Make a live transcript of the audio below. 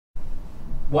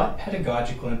What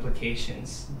pedagogical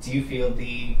implications do you feel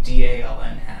the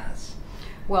DALN has?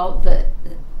 Well,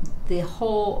 the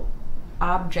whole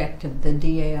object of the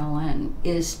DALN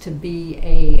is to be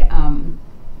a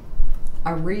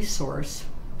resource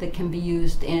that can be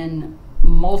used in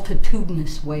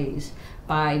multitudinous ways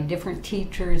by different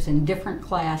teachers in different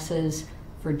classes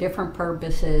for different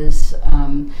purposes.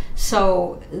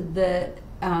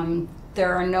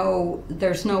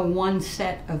 There's no one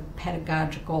set of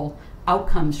pedagogical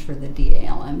outcomes for the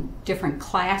DALN. Different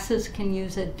classes can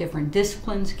use it, different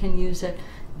disciplines can use it,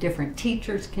 different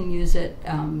teachers can use it,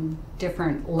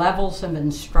 different levels of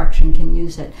instruction can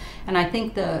use it. And I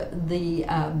think the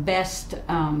best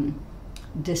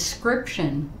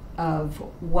description of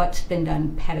what's been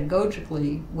done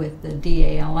pedagogically with the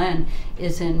DALN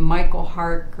is in Michael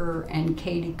Harker and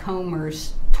Katie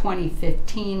Comer's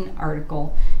 2015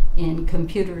 article in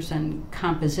Computers and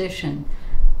Composition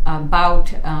about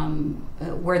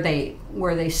where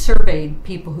they surveyed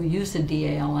people who use the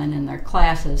DALN in their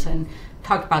classes and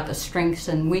talked about the strengths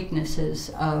and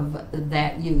weaknesses of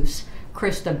that use.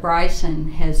 Krista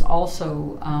Bryson has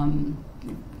also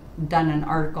done an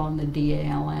article on the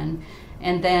DALN,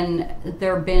 and then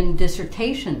there have been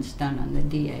dissertations done on the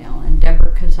DALN.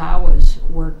 Deborah Kazawa's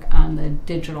work on the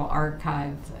digital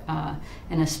archive,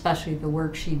 and especially the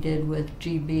work she did with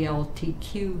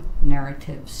GBLTQ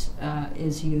narratives,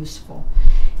 is useful.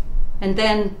 And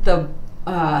then the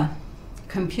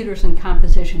Computers and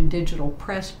Composition digital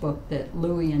press book that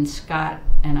Louis and Scott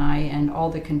and I and all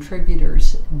the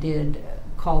contributors did,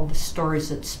 called The Stories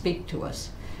That Speak to Us,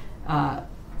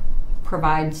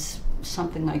 provides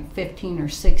something like 15 or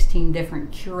 16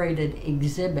 different curated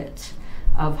exhibits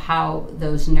of how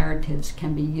those narratives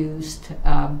can be used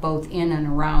both in and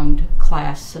around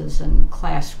classes and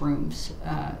classrooms.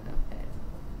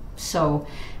 So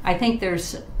I think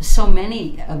there's so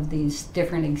many of these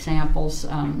different examples.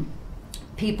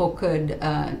 People could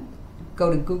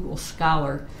go to Google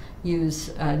Scholar, use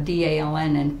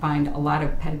DALN, and find a lot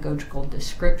of pedagogical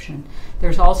description.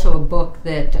 There's also a book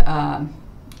that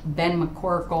Ben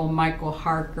McCorkle, Michael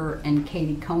Harker, and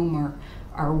Katie Comer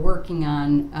are working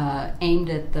on, aimed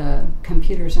at the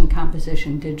Computers and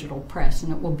Composition digital press,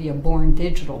 and it will be a born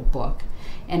digital book,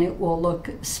 and it will look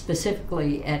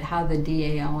specifically at how the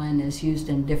DALN is used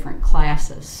in different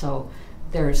classes. So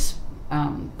there's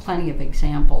plenty of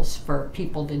examples for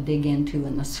people to dig into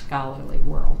in the scholarly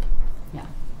world. Yeah.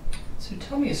 So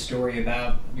tell me a story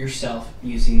about yourself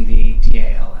using the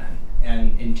DALN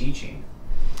and in teaching.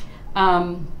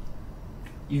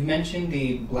 You've mentioned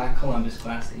the Black Columbus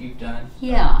class that you've done.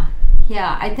 Yeah,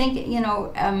 yeah. I think, you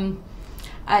know,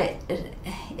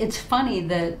 it's funny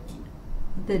that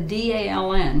the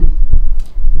DALN,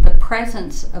 the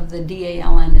presence of the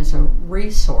DALN as a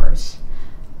resource,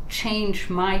 changed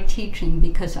my teaching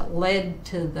because it led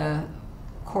to the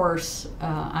course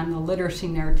on the literacy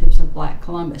narratives of Black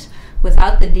Columbus.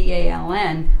 Without the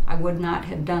DALN, I would not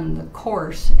have done the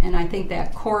course, and I think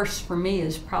that course for me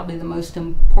is probably the most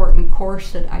important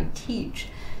course that I teach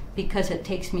because it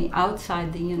takes me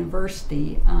outside the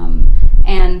university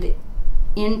and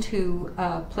into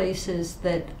places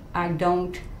that I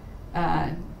don't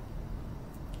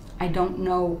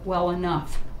know well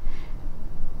enough.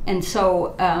 And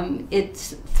so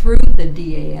it's through the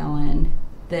DALN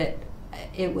that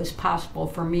it was possible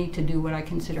for me to do what I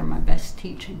consider my best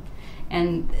teaching.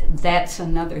 And that's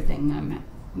another thing I'm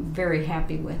very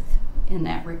happy with in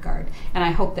that regard. And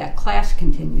I hope that class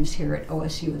continues here at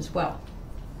OSU as well.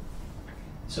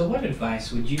 So what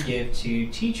advice would you give to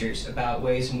teachers about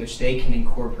ways in which they can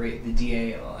incorporate the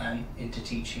DALN into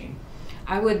teaching?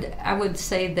 I would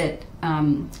say that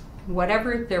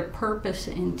whatever their purpose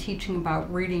in teaching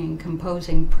about reading and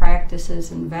composing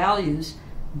practices and values,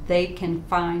 they can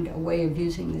find a way of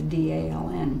using the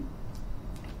DALN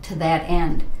to that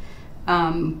end.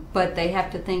 But they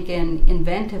have to think in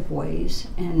inventive ways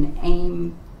and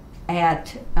aim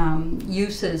at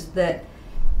uses that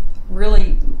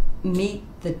really meet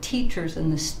the teachers'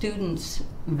 and the students'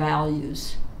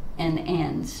 values and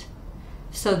ends.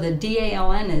 So the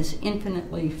DALN is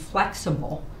infinitely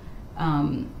flexible,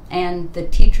 and the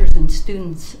teachers and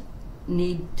students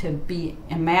need to be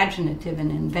imaginative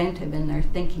and inventive in their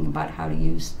thinking about how to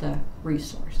use the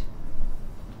resource.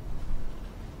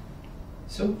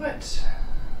 So what,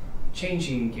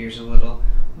 changing gears a little,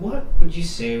 what would you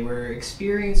say were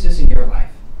experiences in your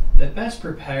life that best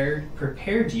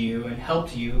prepared you and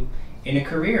helped you in a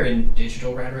career in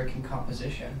digital rhetoric and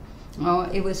composition? Well,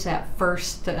 it was that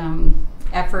first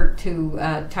effort to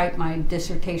type my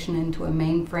dissertation into a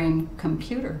mainframe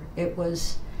computer.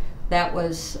 That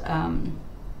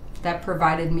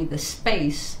provided me the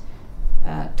space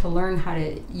to learn how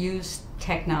to use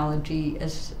technology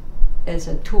as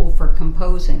a tool for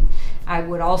composing. I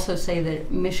would also say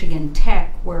that Michigan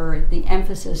Tech, where the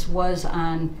emphasis was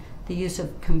on the use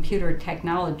of computer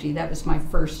technology, that was my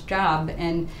first job,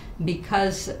 and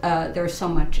because there's so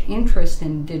much interest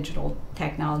in digital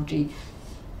technology,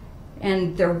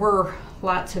 and there were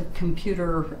lots of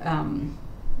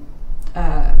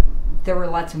there were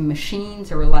lots of machines,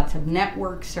 there were lots of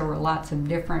networks, there were lots of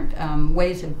different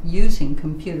ways of using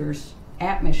computers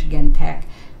at Michigan Tech.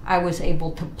 I was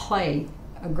able to play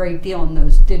a great deal in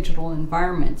those digital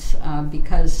environments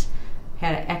because I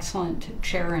had an excellent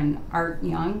chair in Art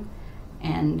Young,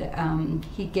 and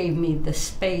he gave me the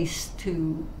space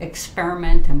to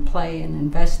experiment and play and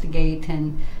investigate,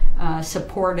 and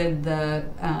supported the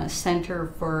Center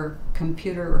for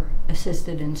Computer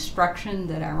Assisted Instruction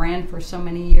that I ran for so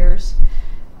many years.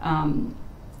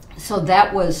 So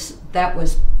that was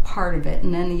part of it.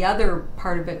 And then the other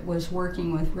part of it was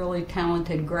working with really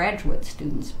talented graduate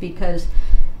students, because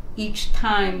each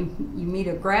time you meet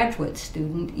a graduate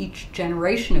student, each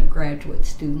generation of graduate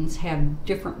students have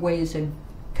different ways of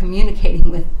communicating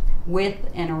with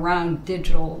and around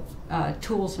digital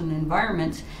tools and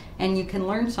environments, and you can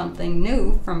learn something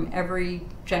new from every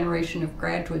generation of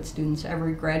graduate students,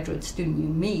 every graduate student you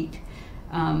meet,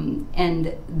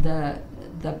 and the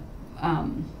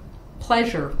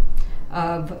pleasure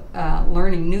of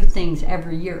learning new things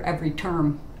every year, every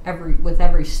term, with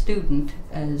every student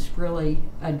is really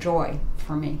a joy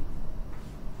for me.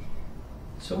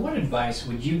 So what advice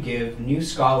would you give new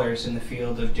scholars in the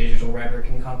field of digital rhetoric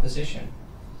and composition?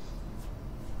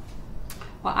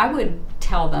 Well, I would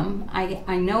tell them,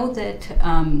 I know that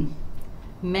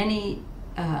many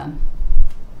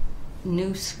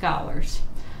new scholars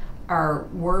are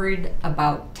worried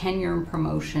about tenure and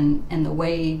promotion and the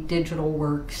way digital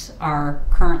works are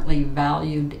currently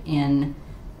valued in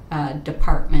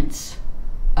departments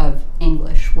of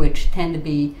English, which tend to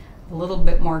be a little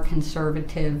bit more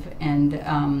conservative and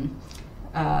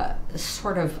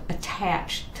sort of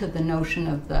attached to the notion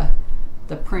of the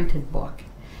printed book.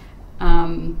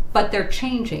 But they're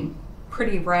changing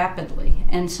pretty rapidly,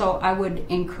 and so I would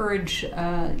encourage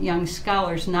young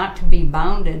scholars not to be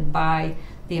bounded by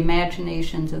the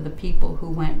imaginations of the people who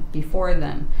went before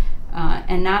them,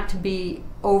 and not to be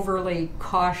overly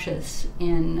cautious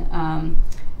in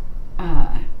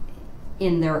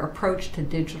their approach to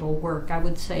digital work. I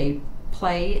would say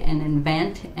play and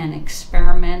invent and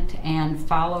experiment and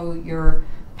follow your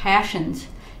passions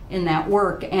in that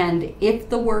work, and if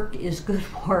the work is good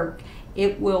work,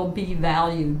 it will be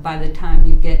valued by the time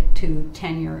you get to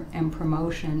tenure and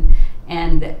promotion.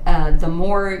 And the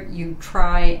more you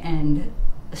try and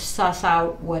suss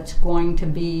out what's going to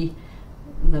be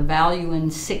the value in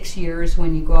 6 years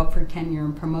when you go up for tenure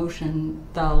and promotion,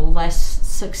 the less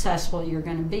successful you're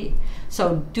going to be.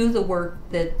 So do the work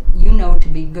that you know to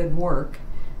be good work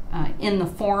in the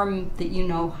form that you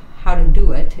know how to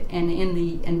do it, and in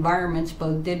the environments,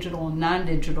 both digital and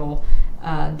non-digital,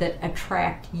 that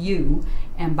attract you.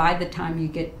 And by the time you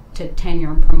get to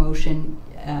tenure and promotion,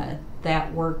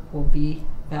 that work will be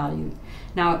valued.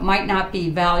 Now, it might not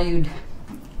be valued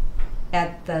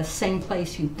at the same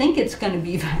place you think it's going to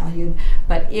be valued,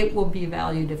 but it will be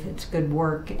valued if it's good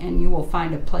work, and you will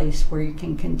find a place where you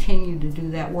can continue to do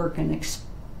that work and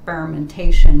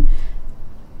experimentation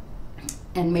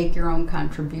and make your own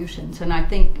contributions. And I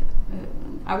think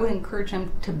I would encourage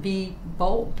them to be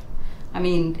bold. I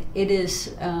mean, it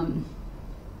is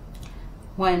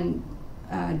when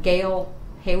Gail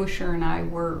Haywisher and I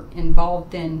were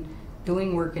involved in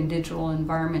doing work in digital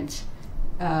environments,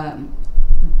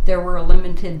 there were a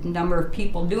limited number of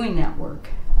people doing that work,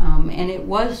 and it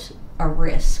was a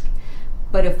risk.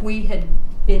 But if we had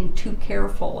been too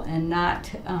careful and not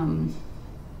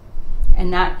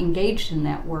engaged in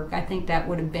that work, I think that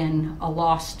would have been a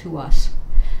loss to us.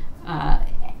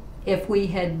 If we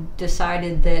had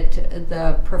decided that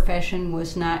the profession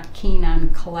was not keen on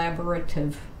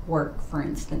collaborative work, for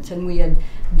instance, and we had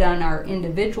done our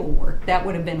individual work, that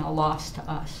would have been a loss to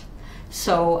us.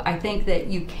 So I think that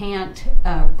you can't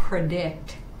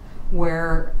predict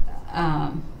where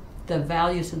the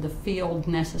values of the field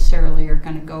necessarily are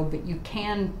going to go, but you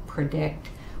can predict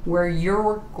where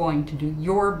you're going to do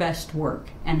your best work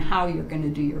and how you're going to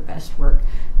do your best work.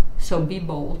 So be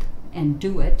bold and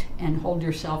do it, and hold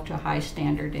yourself to a high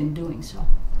standard in doing so.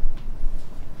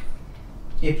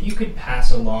 If you could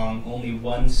pass along only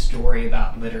one story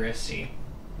about literacy,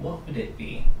 what would it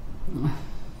be?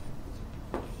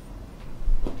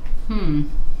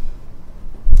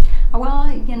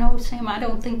 Well, you know, Sam, I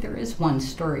don't think there is one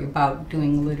story about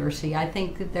doing literacy. I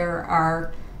think that there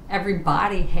are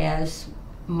everybody has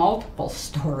multiple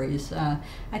stories.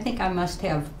 I think I must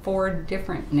have 4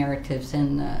 different narratives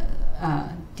in the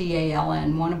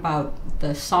DALN. One about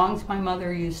the songs my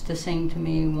mother used to sing to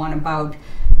me, one about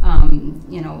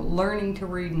learning to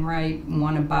read and write, and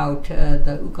one about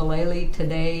the ukulele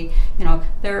today.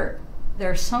 There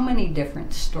are so many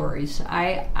different stories.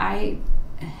 I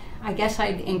guess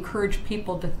I'd encourage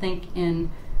people to think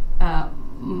in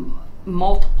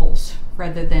multiples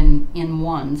rather than in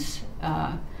ones,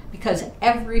 because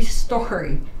every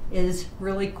story is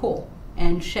really cool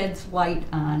and sheds light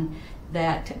on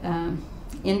that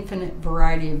infinite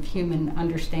variety of human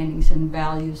understandings and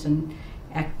values and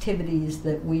activities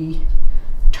that we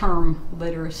term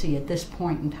literacy at this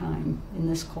point in time, in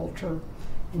this culture,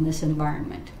 in this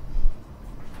environment.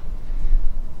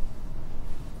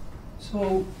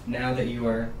 So now that you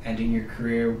are ending your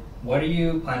career, what are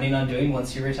you planning on doing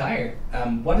once you retire?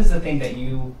 What is the thing that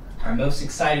you are most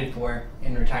excited for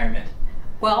in retirement?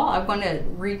 Well, I want to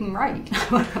read and write.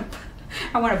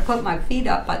 I want to put my feet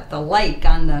up at the lake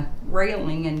on the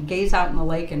railing and gaze out in the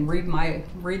lake and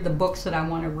read the books that I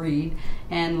want to read,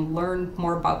 and learn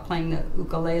more about playing the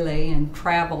ukulele and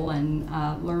travel and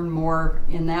learn more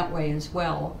in that way as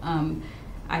well.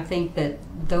 I think that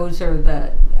those are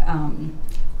the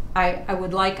I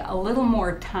would like a little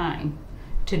more time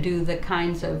to do the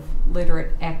kinds of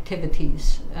literate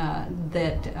activities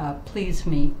that please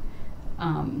me,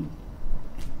 and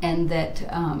that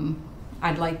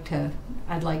I'd like to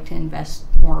invest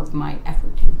more of my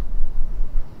effort in.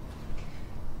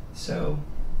 So,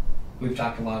 we've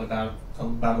talked a lot about a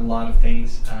lot of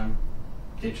things,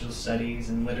 digital studies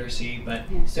and literacy. But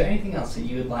Yeah. Is there anything else that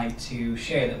you would like to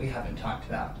share that we haven't talked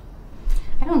about?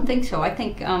 I don't think so. I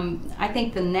think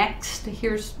the next,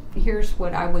 here's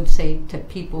what I would say to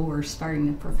people who are starting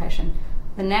the profession.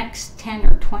 The next 10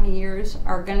 or 20 years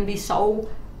are going to be so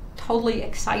totally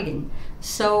exciting,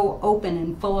 so open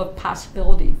and full of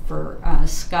possibility for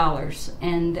scholars,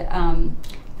 and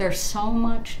there's so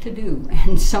much to do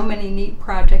and so many neat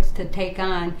projects to take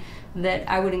on that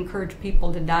I would encourage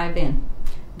people to dive in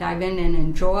and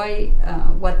enjoy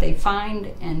what they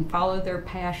find, and follow their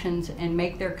passions and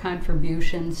make their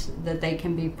contributions that they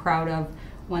can be proud of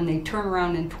when they turn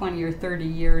around in 20 or 30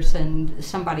 years and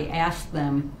somebody asks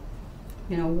them,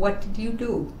 what did you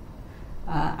do?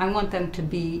 I want them to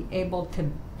be able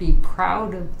to be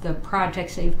proud of the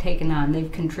projects they've taken on,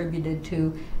 they've contributed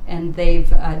to, and they've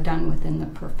done within the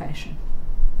profession.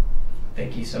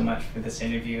 Thank you so much for this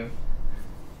interview.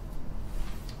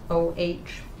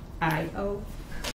 OHIO.